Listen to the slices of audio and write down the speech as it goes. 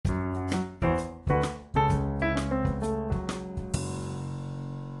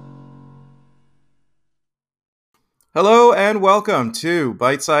Hello and welcome to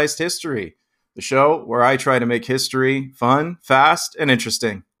Bite Sized History, the show where I try to make history fun, fast, and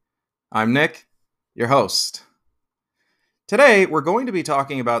interesting. I'm Nick, your host. Today, we're going to be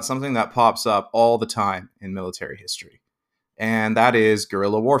talking about something that pops up all the time in military history, and that is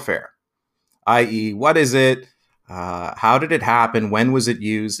guerrilla warfare, i.e., what is it? How did it happen? When was it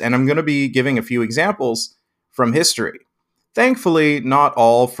used? And I'm going to be giving a few examples from history. Thankfully, not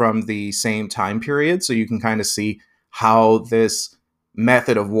all from the same time period, so you can kind of see how this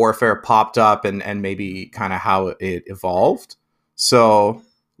method of warfare popped up and maybe kind of how it evolved. So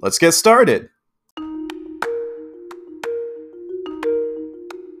let's get started.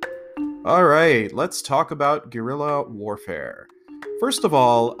 All right, let's talk about guerrilla warfare. First of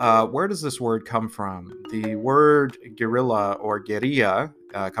all, where does this word come from? The word guerrilla or guerrilla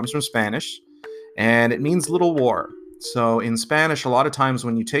comes from Spanish, and it means little war. So in Spanish, a lot of times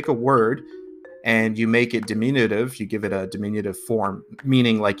when you take a word and you make it diminutive, you give it a diminutive form,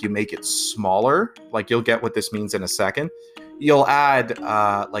 meaning like you make it smaller. Like you'll get what this means in a second. You'll add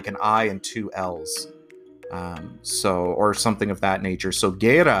like an I and two L's. Or something of that nature. So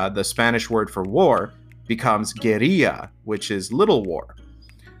guerra, the Spanish word for war, becomes guerrilla, which is little war.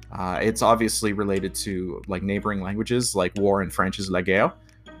 It's obviously related to like neighboring languages, like war in French is la guerre.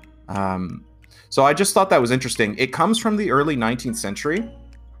 So I just thought that was interesting. It comes from the early 19th century,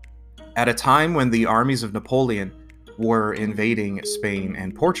 at a time when the armies of Napoleon were invading Spain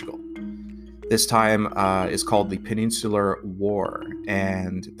and Portugal. This time is called the Peninsular War,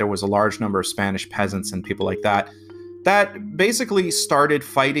 and there was a large number of Spanish peasants and people like that that basically started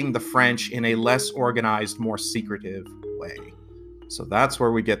fighting the French in a less organized, more secretive way. So that's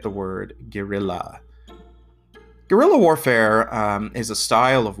where we get the word guerrilla. Guerrilla warfare is a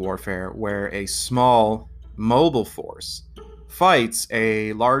style of warfare where a small, mobile force fights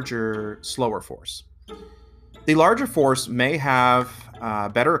a larger, slower force. The larger force may have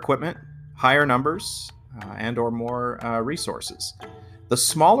better equipment, higher numbers, and/or more resources. The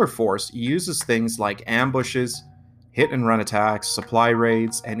smaller force uses things like ambushes, hit-and-run attacks, supply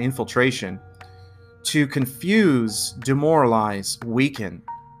raids, and infiltration to confuse, demoralize, weaken,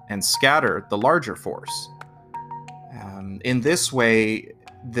 and scatter the larger force. In this way,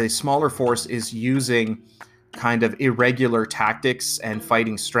 the smaller force is using kind of irregular tactics and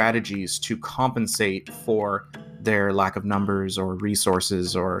fighting strategies to compensate for their lack of numbers or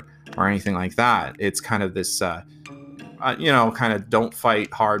resources or anything like that. It's kind of this, kind of don't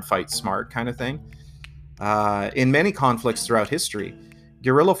fight hard, fight smart kind of thing. In many conflicts throughout history,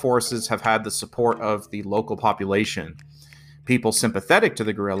 guerrilla forces have had the support of the local population. People sympathetic to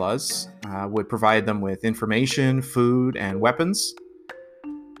the guerrillas would provide them with information, food, and weapons.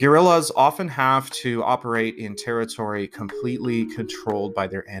 Guerrillas often have to operate in territory completely controlled by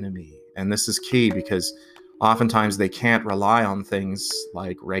their enemy. And this is key because oftentimes they can't rely on things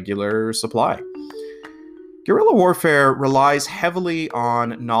like regular supply. Guerrilla warfare relies heavily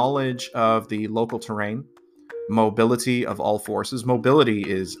on knowledge of the local terrain, mobility of all forces. Mobility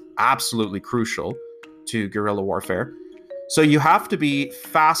is absolutely crucial to guerrilla warfare. So you have to be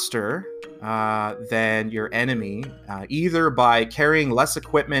faster than your enemy, either by carrying less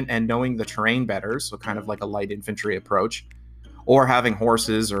equipment and knowing the terrain better, so kind of like a light infantry approach, or having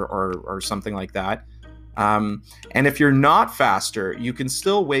horses or something like that. And if you're not faster, you can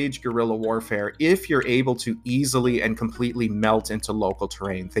still wage guerrilla warfare if you're able to easily and completely melt into local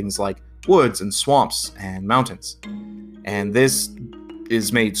terrain, things like woods and swamps and mountains. And this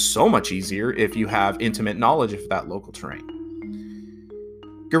is made so much easier if you have intimate knowledge of that local terrain.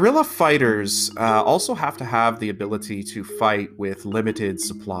 Guerrilla fighters also have to have the ability to fight with limited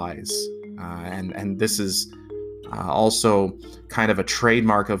supplies. And this is also kind of a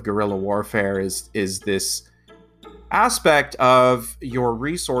trademark of guerrilla warfare is this aspect of your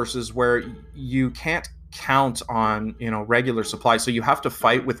resources where you can't count on regular supplies, so you have to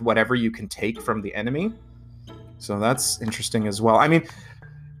fight with whatever you can take from the enemy. So that's interesting as well. I mean,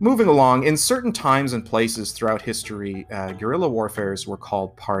 moving along, in certain times and places throughout history, guerrilla warfares were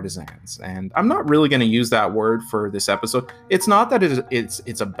called partisans, and I'm not really going to use that word for this episode. It's not that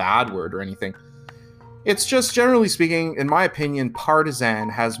it's a bad word or anything. It's just, generally speaking, in my opinion, partisan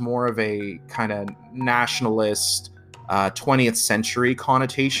has more of a kind of nationalist 20th century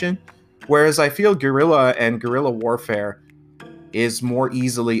connotation, whereas I feel guerrilla and guerrilla warfare is more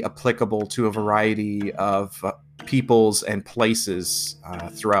easily applicable to a variety of peoples and places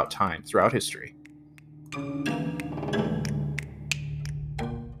throughout time, throughout history.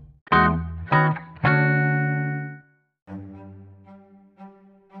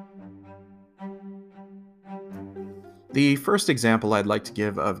 The first example I'd like to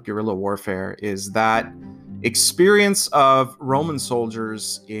give of guerrilla warfare is that experience of Roman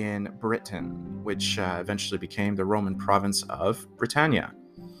soldiers in Britain, which eventually became the Roman province of Britannia.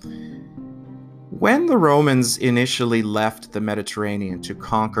 When the Romans initially left the Mediterranean to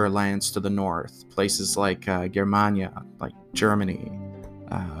conquer lands to the north, places like Germania, like Germany,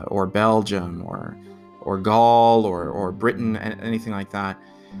 or Belgium, or Gaul, or Britain, anything like that,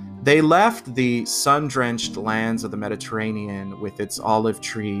 they left the sun-drenched lands of the Mediterranean with its olive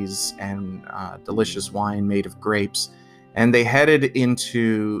trees and delicious wine made of grapes, and they headed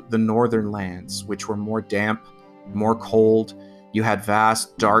into the northern lands, which were more damp, more cold. You had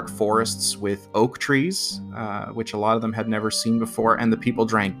vast, dark forests with oak trees, which a lot of them had never seen before, and the people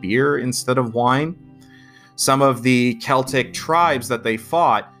drank beer instead of wine. Some of the Celtic tribes that they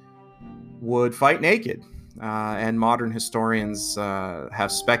fought would fight naked. And modern historians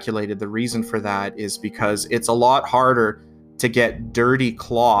have speculated the reason for that is because it's a lot harder to get dirty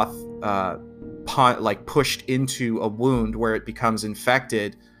cloth pushed into a wound where it becomes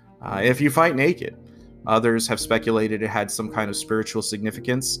infected if you fight naked. Others have speculated it had some kind of spiritual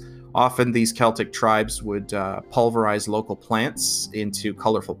significance. Often these Celtic tribes would pulverize local plants into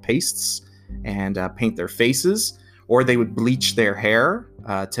colorful pastes and paint their faces, or they would bleach their hair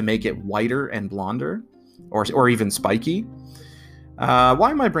to make it whiter and blonder, or even spiky.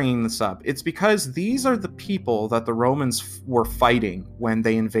 Why am I bringing this up? It's because these are the people that the Romans were fighting when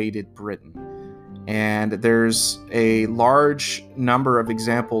they invaded Britain. And there's a large number of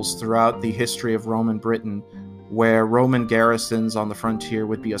examples throughout the history of Roman Britain where Roman garrisons on the frontier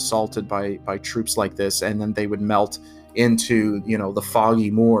would be assaulted by troops like this, and then they would melt into, the foggy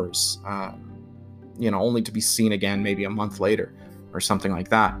moors, only to be seen again maybe a month later or something like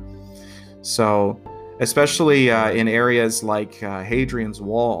that. So, especially in areas like Hadrian's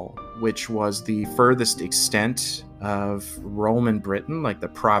Wall, which was the furthest extent of Roman Britain, like the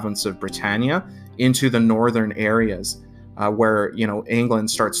province of Britannia, into the northern areas where, England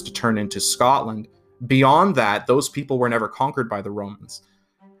starts to turn into Scotland. Beyond that, those people were never conquered by the Romans.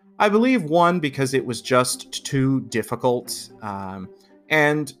 I believe, one, because it was just too difficult,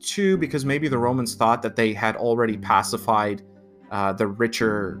 and two, because maybe the Romans thought that they had already pacified the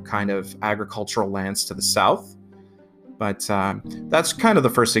richer kind of agricultural lands to the south. But that's kind of the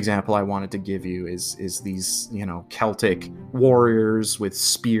first example I wanted to give you is these, Celtic warriors with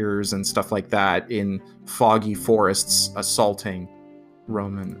spears and stuff like that in foggy forests assaulting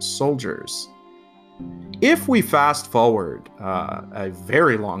Roman soldiers. If we fast forward a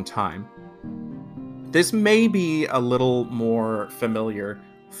very long time, this may be a little more familiar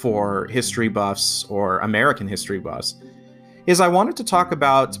for history buffs or American history buffs, is I wanted to talk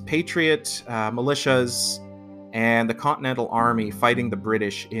about Patriot militias and the Continental Army fighting the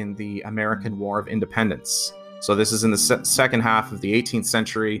British in the American War of Independence. So this is in the second half of the 18th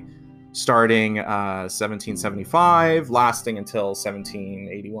century, starting 1775, lasting until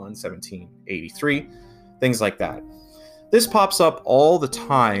 1781, 1783, things like that. This pops up all the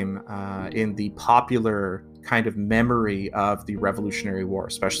time in the popular kind of memory of the Revolutionary War,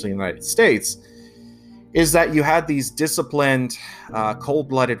 especially in the United States, is that you had these disciplined,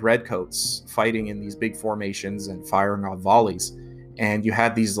 cold-blooded redcoats fighting in these big formations and firing off volleys. And you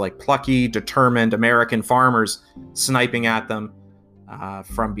had these plucky, determined American farmers sniping at them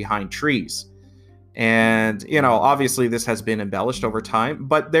from behind trees. And, obviously this has been embellished over time,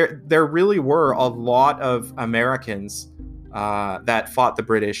 but there really were a lot of Americans that fought the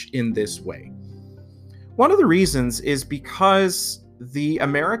British in this way. One of the reasons is because the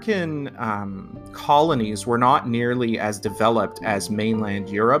American colonies were not nearly as developed as mainland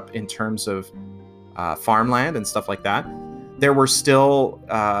Europe in terms of farmland and stuff like that. There were still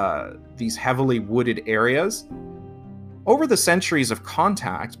these heavily wooded areas. Over the centuries of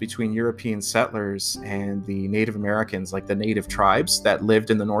contact between European settlers and the Native Americans, like the native tribes that lived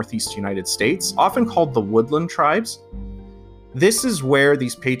in the Northeast United States, often called the woodland tribes, this is where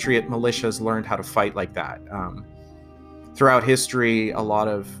these patriot militias learned how to fight like that. Throughout history, a lot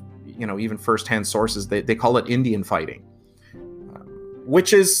of, even firsthand sources, they call it Indian fighting,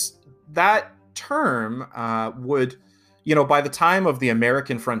 which is that term would, by the time of the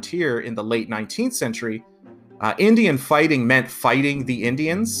American frontier in the late 19th century, Indian fighting meant fighting the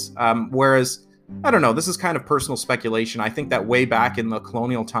Indians, whereas, I don't know, this is kind of personal speculation. I think that way back in the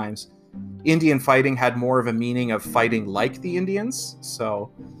colonial times, Indian fighting had more of a meaning of fighting like the Indians.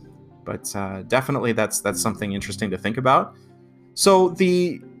 So, but definitely that's something interesting to think about. So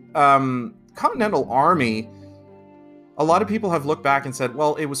the Continental Army, a lot of people have looked back and said,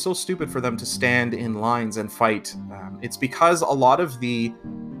 well, it was so stupid for them to stand in lines and fight. It's because a lot of the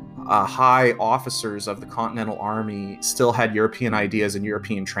high officers of the Continental Army still had European ideas and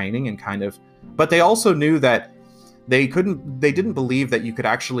European training and kind of But they also knew that they didn't believe that you could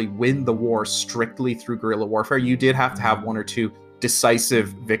actually win the war strictly through guerrilla warfare. You did have to have one or two decisive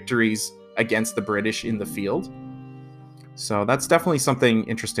victories against the British in the field. So that's definitely something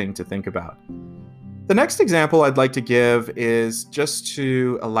interesting to think about. The next example I'd like to give is just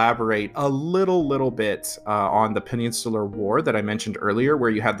to elaborate a little bit on the Peninsular War that I mentioned earlier, where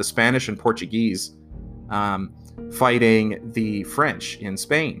you had the Spanish and Portuguese fighting the French in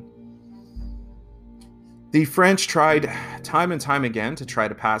Spain. The French tried time and time again to try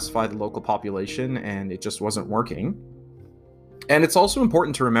to pacify the local population, and it just wasn't working. And it's also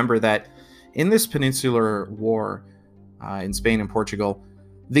important to remember that in this Peninsular War in Spain and Portugal,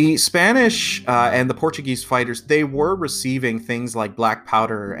 the Spanish and the Portuguese fighters, they were receiving things like black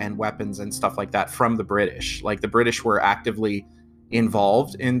powder and weapons and stuff like that from the British. Like, the British were actively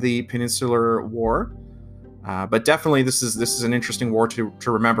involved in the Peninsular War. But definitely this is an interesting war to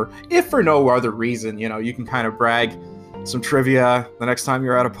remember, if for no other reason. You know, you can kind of brag some trivia the next time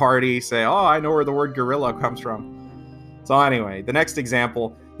you're at a party, say, oh, I know where the word guerrilla comes from. So anyway, the next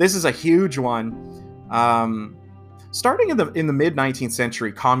example, this is a huge one. Starting in the mid-19th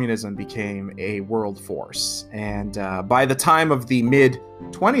century, communism became a world force. And by the time of the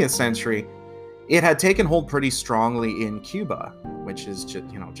mid-20th century, it had taken hold pretty strongly in Cuba, which is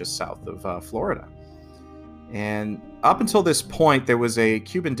just south of Florida. And up until this point, there was a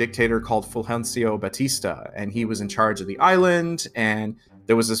Cuban dictator called Fulgencio Batista, and he was in charge of the island, and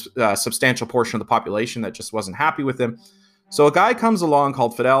there was a substantial portion of the population that just wasn't happy with him. So a guy comes along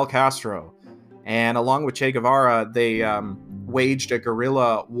called Fidel Castro, and along with Che Guevara, they waged a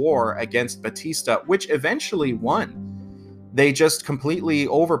guerrilla war against Batista, which eventually won. They just completely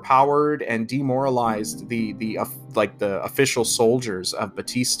overpowered and demoralized the official soldiers of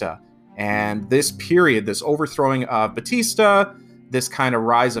Batista. And this period, this overthrowing of Batista, this kind of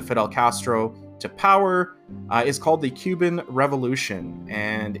rise of Fidel Castro to power, is called the Cuban Revolution.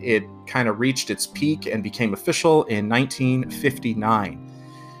 And it kind of reached its peak and became official in 1959.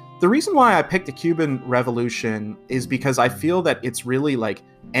 The reason why I picked the Cuban Revolution is because I feel that it's really like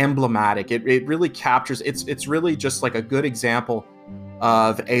emblematic. It really captures, it's really just like a good example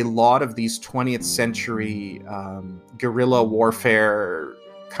of a lot of these 20th century guerrilla warfare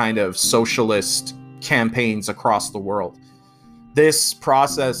kind of socialist campaigns across the world. This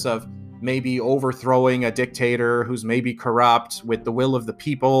process of maybe overthrowing a dictator who's maybe corrupt with the will of the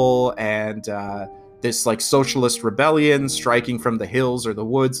people, and this like socialist rebellion striking from the hills or the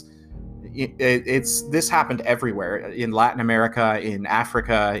woods. This happened everywhere, in Latin America, in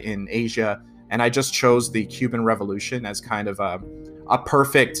Africa, in Asia, and I just chose the Cuban Revolution as kind of a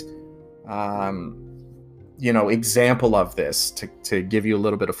perfect example of this to give you a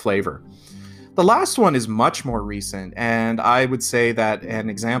little bit of flavor. The last one is much more recent, and I would say that an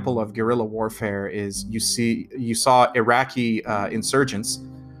example of guerrilla warfare is you saw Iraqi insurgents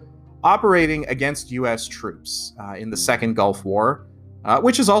operating against U.S. troops in the Second Gulf War,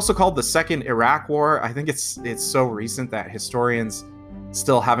 which is also called the Second Iraq War. I think it's so recent that historians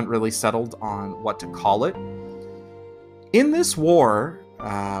still haven't really settled on what to call it. In this war,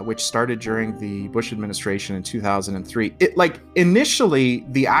 which started during the Bush administration in 2003. Initially,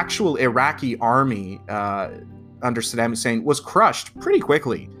 the actual Iraqi army under Saddam Hussein was crushed pretty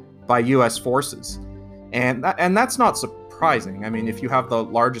quickly by U.S. forces. And that's not surprising. I mean, if you have the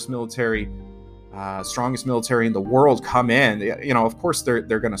largest military, strongest military in the world come in, of course they're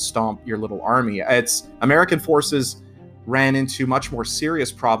going to stomp your little army. American forces ran into much more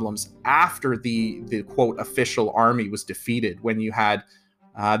serious problems after the quote official army was defeated, when you had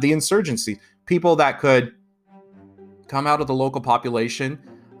the insurgency, people that could come out of the local population,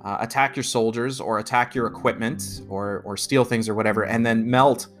 attack your soldiers or attack your equipment or steal things or whatever, and then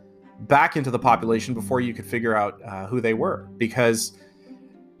melt back into the population before you could figure out who they were. Because,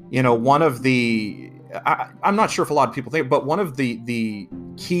 one of the, I'm not sure if a lot of people think, but one of the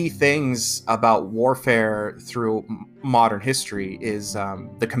key things about warfare through modern history is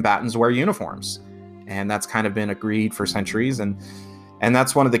the combatants wear uniforms. And that's kind of been agreed for centuries. And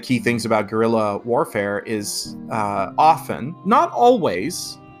that's one of the key things about guerrilla warfare is often, not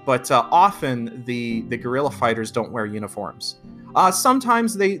always, but often the guerrilla fighters don't wear uniforms.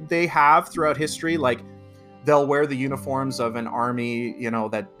 Sometimes they have throughout history, like they'll wear the uniforms of an army,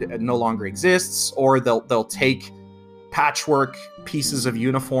 that no longer exists, or they'll take patchwork pieces of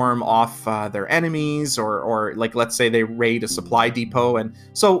uniform off their enemies, or like, let's say they raid a supply depot. And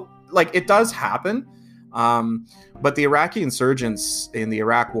so like it does happen. But the Iraqi insurgents in the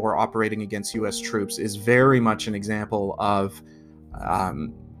Iraq War operating against U.S. troops is very much an example of,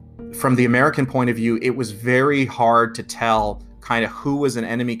 from the American point of view, it was very hard to tell kind of who was an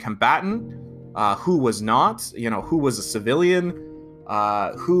enemy combatant who was not, who was a civilian,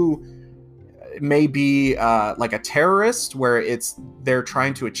 who may be like a terrorist, where they're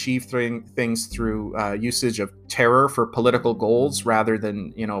trying to achieve things through usage of terror for political goals rather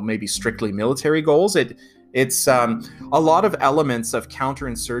than maybe strictly military goals. It's a lot of elements of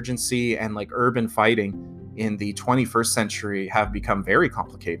counterinsurgency and like urban fighting in the 21st century have become very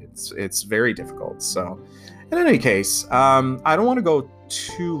complicated. It's very difficult. So in any case, I don't want to go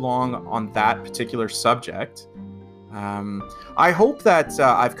too long on that particular subject. I hope that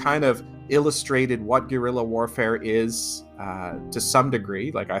I've kind of illustrated what guerrilla warfare is to some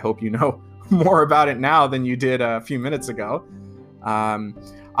degree. Like, I hope you know more about it now than you did a few minutes ago.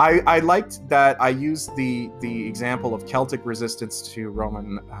 I liked that I used the example of Celtic resistance to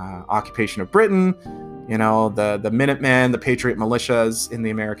Roman occupation of Britain, the Minutemen, the Patriot militias in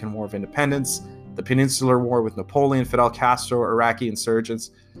the American War of Independence, the Peninsular War with Napoleon, Fidel Castro, Iraqi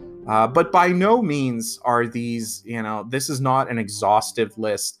insurgents. But by no means are these, this is not an exhaustive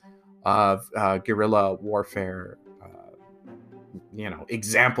list of guerrilla warfare,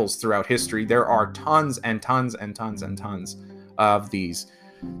 examples throughout history. There are tons and tons and tons and tons of these.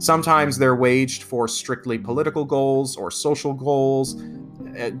 Sometimes they're waged for strictly political goals or social goals.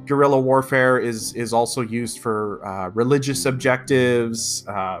 Guerrilla warfare is also used for religious objectives,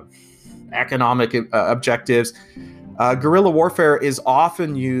 economic objectives. Guerrilla warfare is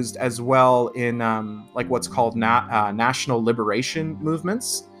often used as well in like what's called national liberation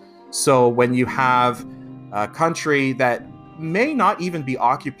movements. So when you have a country that may not even be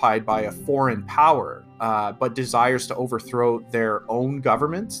occupied by a foreign power, but desires to overthrow their own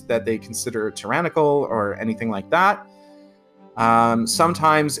government that they consider tyrannical or anything like that.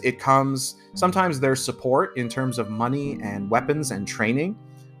 Sometimes their support in terms of money and weapons and training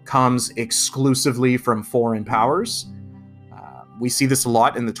comes exclusively from foreign powers. We see this a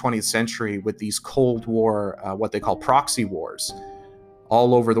lot in the 20th century with these Cold War, what they call proxy wars,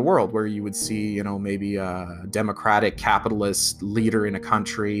 all over the world, where you would see, maybe a democratic capitalist leader in a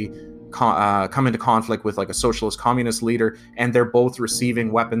country come into conflict with like a socialist communist leader, and they're both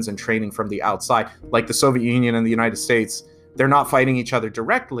receiving weapons and training from the outside. Like the Soviet Union and the United States, they're not fighting each other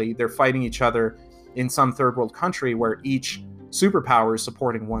directly, they're fighting each other in some third world country where each superpower is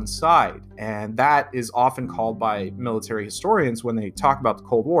supporting one side. And that is often called by military historians, when they talk about the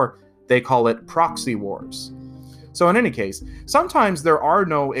Cold War, they call it proxy wars. So in any case, sometimes there are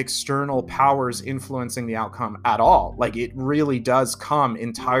no external powers influencing the outcome at all. Like, it really does come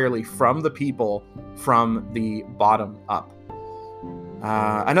entirely from the people, from the bottom up.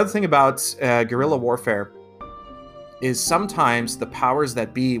 Another thing about guerrilla warfare is sometimes the powers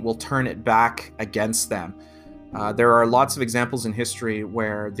that be will turn it back against them. There are lots of examples in history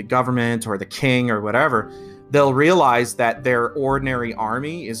where the government or the king or whatever, they'll realize that their ordinary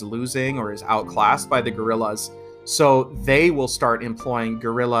army is losing or is outclassed by the guerrillas. So they will start employing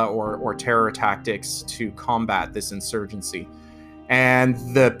guerrilla or terror tactics to combat this insurgency. And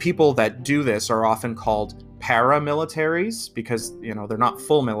the people that do this are often called paramilitaries, because they're not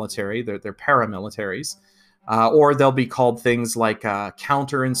full military, they're paramilitaries. Or they'll be called things like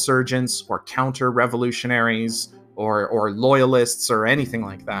counterinsurgents or counter-revolutionaries or loyalists or anything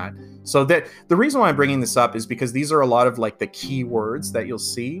like that. So the reason why I'm bringing this up is because these are a lot of like the key words that you'll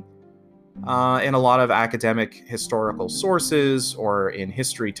see in a lot of academic historical sources or in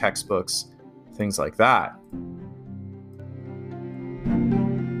history textbooks, things like that.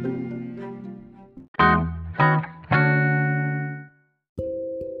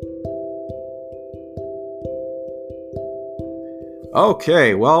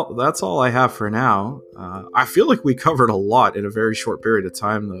 Okay, well, that's all I have for now. I feel like we covered a lot in a very short period of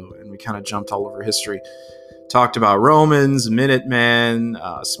time, though, and we kind of jumped all over history. Talked about Romans, Minutemen,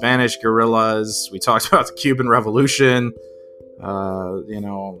 Spanish guerrillas. We talked about the Cuban Revolution,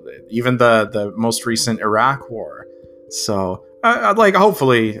 even the most recent Iraq War. So,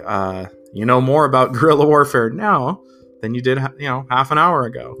 hopefully, you know more about guerrilla warfare now than you did, half an hour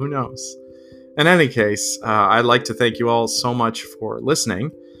ago. Who knows? In any case, I'd like to thank you all so much for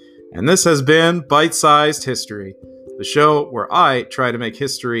listening. And this has been Bite-Sized History, the show where I try to make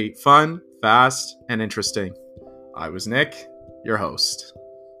history fun, fast, and interesting. I was Nick, your host.